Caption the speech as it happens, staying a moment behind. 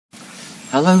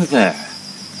Hello there,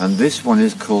 and this one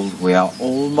is called We Are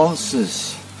All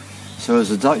Monsters. So as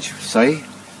the Dutch say,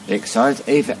 ik zal het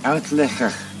even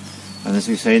uitleggen. And as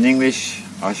we say in English,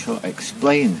 I shall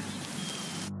explain.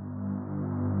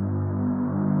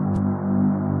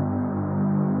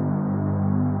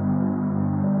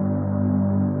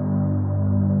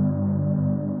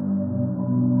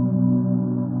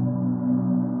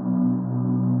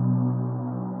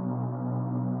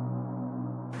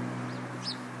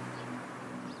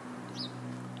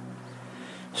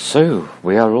 So,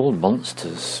 we are all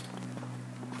monsters.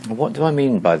 What do I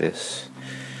mean by this?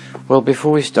 Well,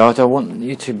 before we start, I want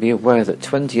you to be aware that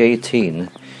 2018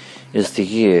 is the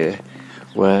year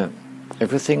where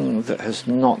everything that has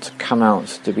not come out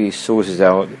to be sorted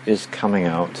out is coming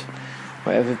out.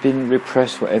 Whatever's been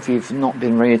repressed, whatever you've not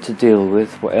been ready to deal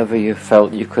with, whatever you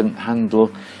felt you couldn't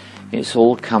handle, it's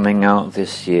all coming out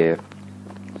this year.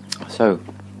 So,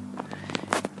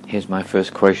 here's my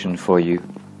first question for you.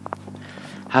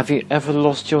 Have you ever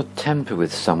lost your temper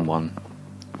with someone?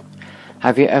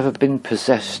 Have you ever been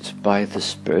possessed by the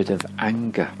spirit of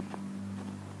anger?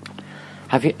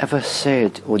 Have you ever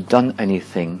said or done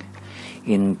anything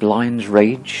in blind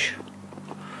rage,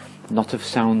 not of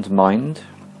sound mind?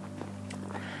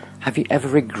 Have you ever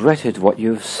regretted what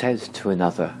you have said to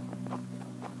another?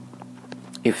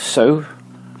 If so,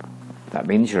 that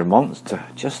means you're a monster,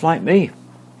 just like me.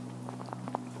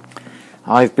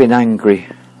 I've been angry.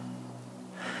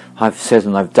 I've said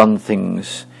and I've done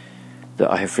things that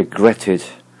I have regretted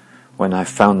when I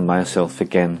found myself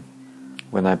again,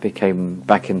 when I became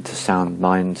back into sound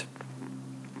mind.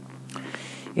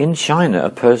 In China,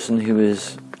 a person who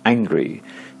is angry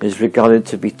is regarded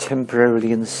to be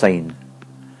temporarily insane.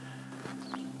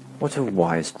 What a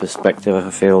wise perspective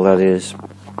I feel that is.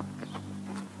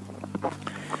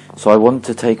 So I want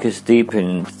to take us deep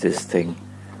into this thing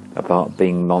about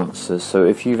being monsters. So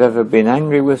if you've ever been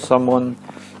angry with someone,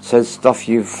 said stuff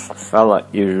you've felt like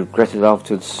you regretted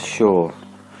afterwards, sure,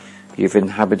 you've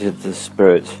inhabited the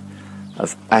spirit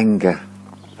of anger.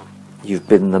 You've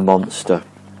been the monster.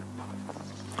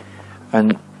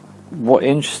 And what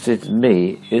interested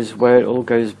me is where it all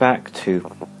goes back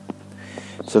to.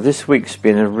 So this week's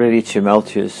been a really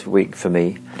tumultuous week for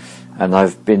me, and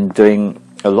I've been doing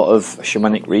a lot of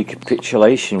shamanic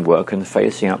recapitulation work and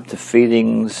facing up to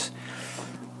feelings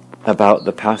about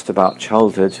the past, about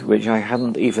childhood, which I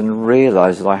hadn't even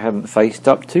realised that I hadn't faced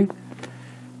up to.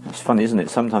 It's funny, isn't it?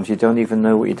 Sometimes you don't even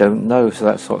know what you don't know, so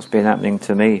that's what's been happening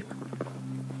to me.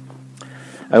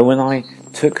 And when I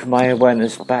took my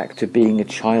awareness back to being a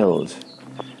child,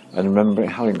 and remember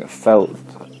how it felt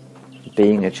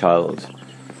being a child,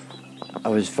 I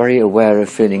was very aware of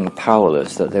feeling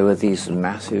powerless, that there were these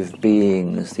massive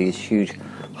beings, these huge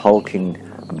hulking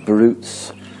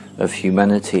brutes of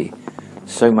humanity,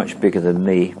 so much bigger than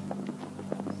me,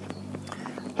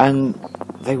 and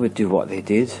they would do what they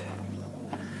did.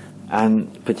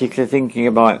 And particularly thinking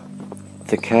about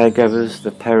the caregivers,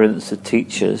 the parents, the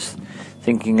teachers,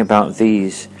 thinking about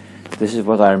these, this is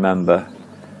what I remember.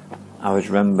 I would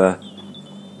remember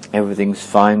everything's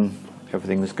fine,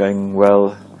 everything's going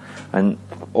well, and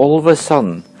all of a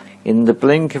sudden, in the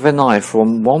blink of an eye,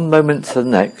 from one moment to the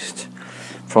next,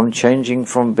 from changing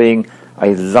from being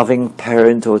a loving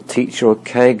parent or teacher or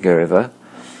caregiver,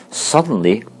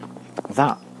 suddenly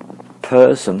that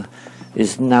person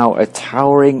is now a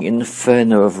towering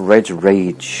inferno of red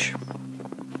rage.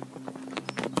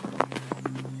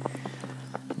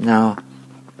 Now,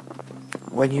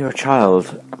 when you're a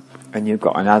child and you've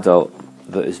got an adult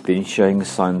that has been showing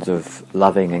signs of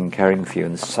loving and caring for you,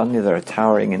 and suddenly they're a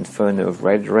towering inferno of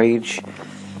red rage,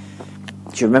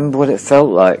 do you remember what it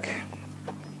felt like?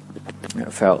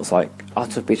 It felt like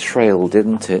utter betrayal,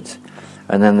 didn't it?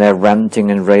 And then they're ranting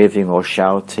and raving or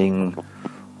shouting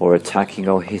or attacking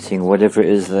or hitting, whatever it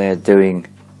is they're doing.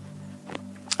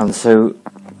 And so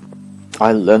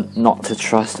I learnt not to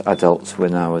trust adults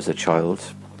when I was a child,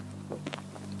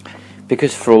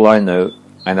 because for all I know,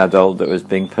 an adult that was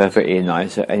being perfectly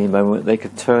nice, at any moment they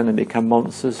could turn and become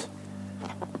monsters.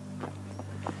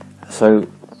 So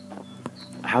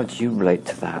how do you relate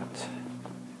to that?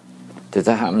 Did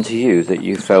that happen to you, that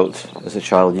you felt as a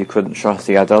child you couldn't trust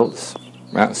the adults?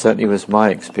 That certainly was my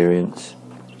experience.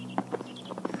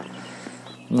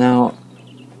 Now,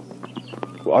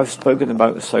 what I've spoken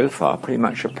about so far pretty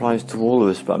much applies to all of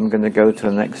us, but I'm going to go to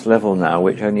the next level now,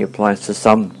 which only applies to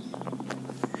some.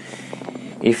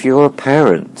 If you're a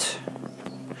parent,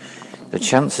 the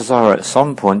chances are at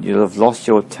some point you'll have lost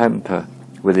your temper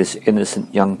with this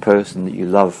innocent young person that you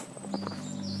love.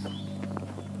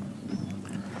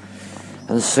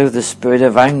 And so the spirit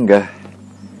of anger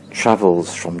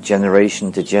travels from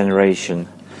generation to generation,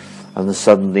 and then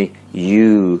suddenly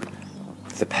you,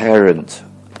 the parent,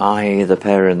 I, the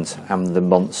parent, am the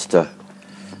monster,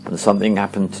 and something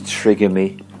happened to trigger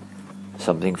me,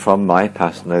 something from my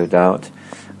past, no doubt,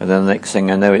 and then the next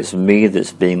thing I know, it's me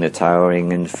that's being the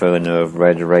towering inferno of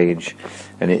red rage,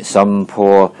 and it's some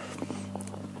poor,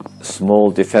 small,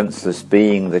 defenseless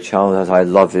being, the child that I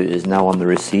love, is now on the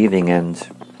receiving end.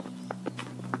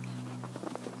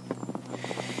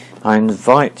 I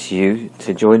invite you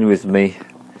to join with me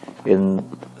in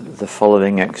the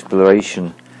following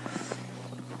exploration.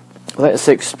 Let's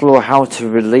explore how to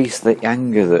release the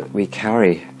anger that we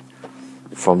carry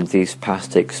from these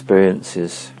past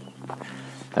experiences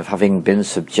of having been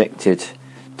subjected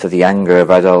to the anger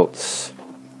of adults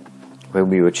when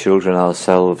we were children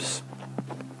ourselves.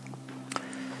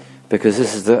 Because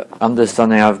this is the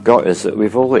understanding I've got, is that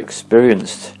we've all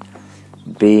experienced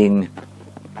being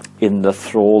in the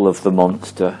thrall of the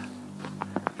monster,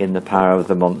 in the power of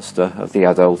the monster, of the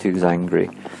adult who's angry.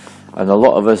 And a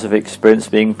lot of us have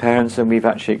experienced being parents, and we've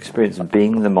actually experienced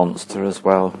being the monster as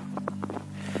well.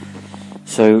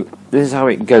 So this is how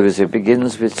it goes. It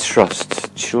begins with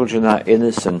trust. Children are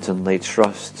innocent and they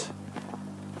trust.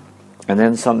 And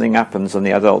then something happens and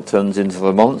the adult turns into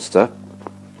the monster.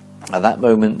 At that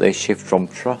moment they shift from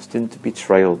trust into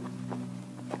betrayal.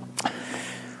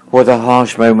 What a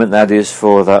harsh moment that is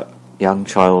for that young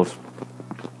child.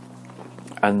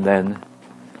 And then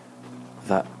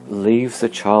that leaves the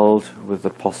child with the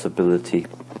possibility.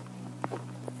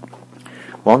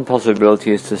 One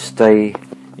possibility is to stay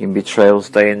in betrayal,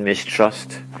 stay in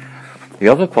mistrust. The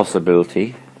other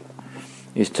possibility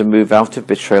is to move out of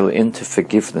betrayal into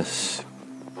forgiveness.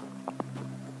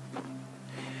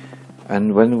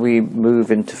 And when we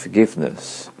move into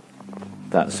forgiveness,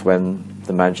 that's when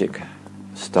the magic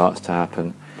starts to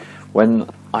happen. When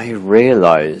I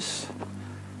realize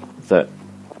that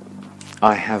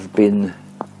I have been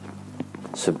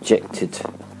subjected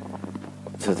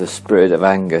to the spirit of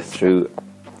anger through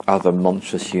other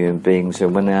monstrous human beings,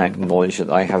 and when I acknowledge that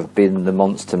I have been the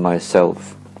monster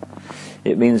myself,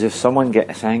 it means if someone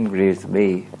gets angry with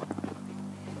me,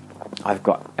 I've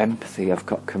got empathy, I've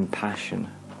got compassion,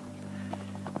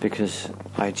 because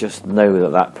I just know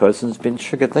that that person's been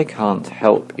triggered. They can't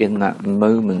help in that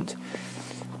moment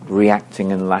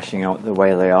reacting and lashing out the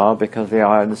way they are, because they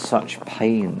are in such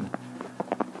pain.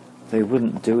 They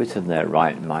wouldn't do it in their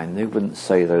right mind. They wouldn't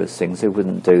say those things. They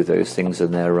wouldn't do those things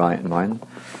in their right mind.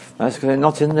 That's because they're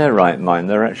not in their right mind.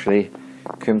 They're actually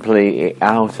completely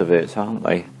out of it, aren't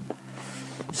they?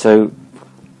 So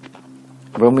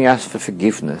when we ask for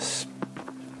forgiveness,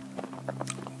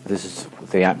 this is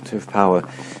the act of power.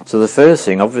 So the first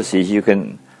thing, obviously, is you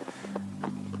can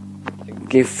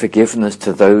give forgiveness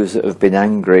to those that have been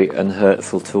angry and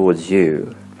hurtful towards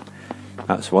you.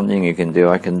 That's one thing you can do.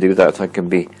 I can do that. I can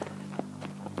be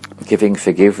giving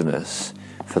forgiveness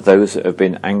for those that have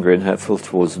been angry and hurtful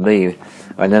towards me.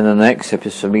 And then the next step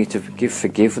is for me to give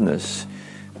forgiveness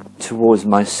towards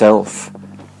myself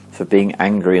for being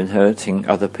angry and hurting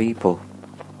other people.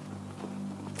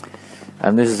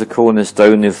 And this is the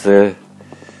cornerstone of the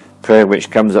prayer which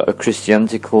comes out of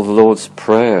Christianity, called the Lord's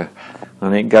Prayer.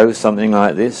 And it goes something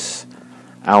like this: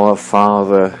 Our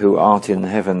Father who art in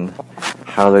heaven,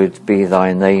 hallowed be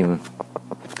thy name.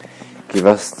 Give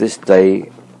us this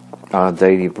day our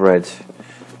daily bread.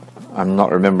 I'm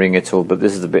not remembering it all, but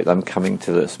this is the bit I'm coming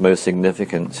to that's most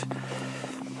significant.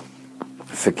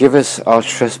 Forgive us our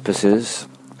trespasses,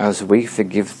 as we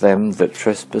forgive them that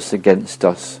trespass against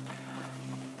us.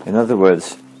 In other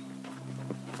words,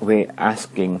 we're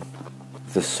asking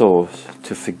the source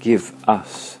to forgive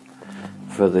us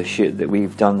for the shit that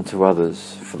we've done to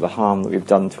others, for the harm that we've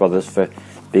done to others, for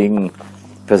being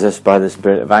possessed by the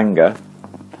spirit of anger.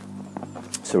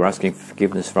 So we're asking for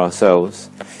forgiveness for ourselves,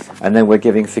 and then we're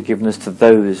giving forgiveness to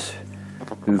those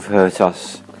who've hurt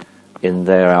us in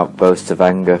their outbursts of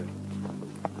anger.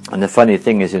 And the funny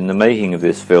thing is, in the making of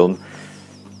this film,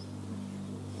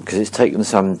 because it's taken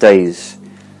some days,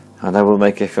 and I will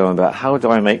make a film about how do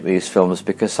I make these films,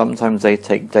 because sometimes they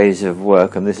take days of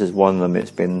work, and this is one of them.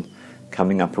 It's been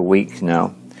coming up a week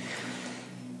now.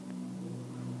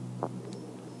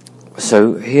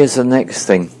 So here's the next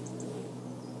thing,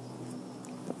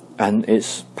 and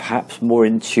it's perhaps more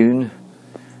in tune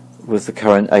with the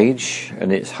current age,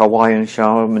 and it's Hawaiian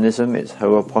shamanism, it's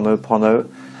Ho'oponopono,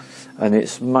 and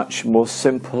it's much more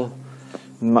simple,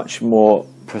 much more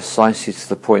precisely to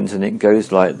the point, and it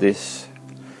goes like this: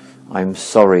 I'm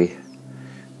sorry,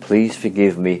 please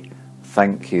forgive me,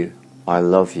 thank you, I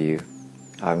love you.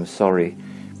 I'm sorry,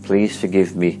 please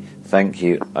forgive me, thank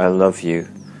you, I love you.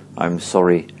 I'm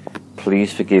sorry,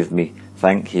 please forgive me,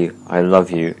 thank you, I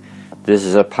love you. This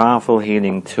is a powerful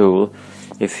healing tool.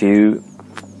 If you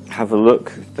have a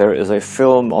look, there is a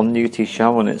film on Newty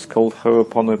Show and it's called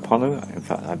Ho'oponopono. In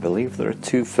fact, I believe there are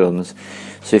 2 films.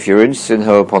 So if you're interested in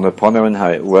Ho'oponopono and how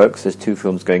it works, there's 2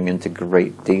 films going into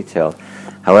great detail.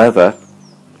 However,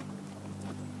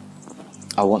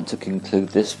 I want to conclude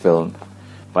this film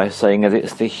by saying that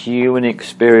it's the human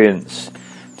experience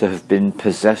to have been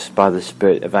possessed by the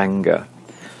spirit of anger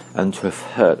and to have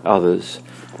hurt others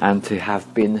and to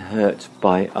have been hurt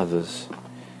by others.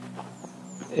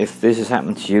 If this has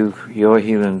happened to you, you're a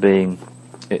human being.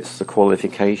 It's the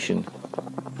qualification.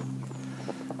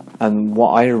 And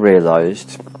what I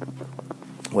realised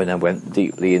when I went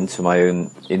deeply into my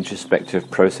own introspective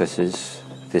processes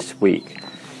this week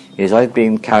is I've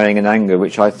been carrying an anger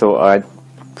which I thought I'd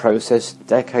processed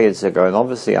decades ago, and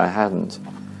obviously I hadn't,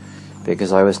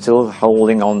 because I was still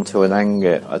holding on to an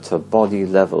anger at a body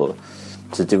level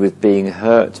to do with being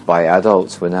hurt by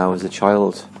adults when I was a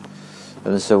child.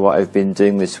 And so what I've been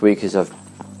doing this week is I've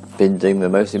been doing the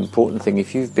most important thing.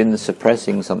 If you've been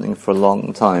suppressing something for a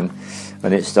long time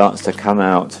and it starts to come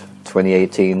out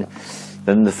 2018,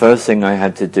 then the first thing I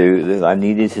had to do, that I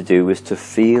needed to do, was to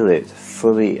feel it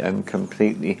fully and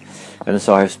completely. And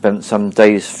so I've spent some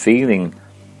days feeling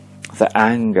the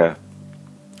anger,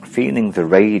 feeling the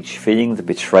rage, feeling the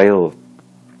betrayal,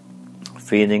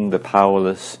 feeling the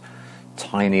powerless,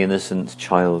 tiny, innocent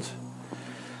child.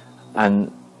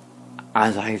 And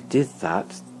as I did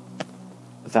that,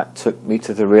 that took me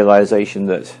to the realization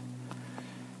that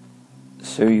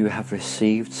so you have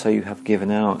received, so you have given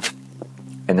out.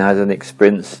 And I had an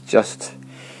experience just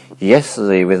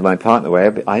yesterday with my partner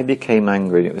where I became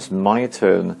angry, and it was my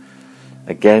turn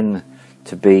again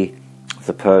to be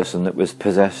the person that was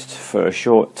possessed for a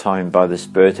short time by the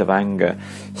spirit of anger,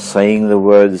 saying the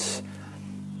words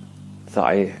that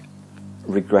I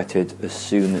regretted as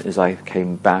soon as I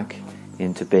came back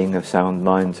into being of sound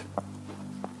mind.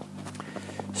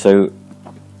 So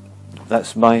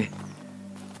that's my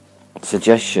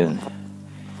suggestion,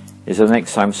 is the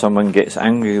next time someone gets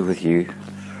angry with you,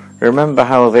 remember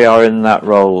how they are in that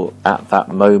role at that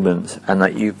moment, and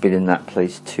that you've been in that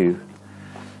place too,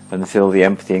 and feel the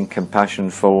empathy and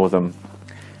compassion for them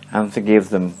and forgive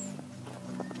them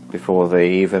before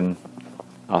they even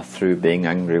are through being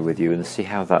angry with you, and see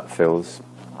how that feels.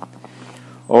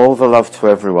 All the love to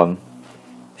everyone.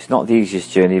 It's not the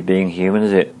easiest journey being human,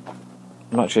 is it?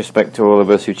 Much respect to all of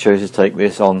us who chose to take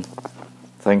this on.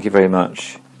 Thank you very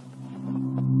much.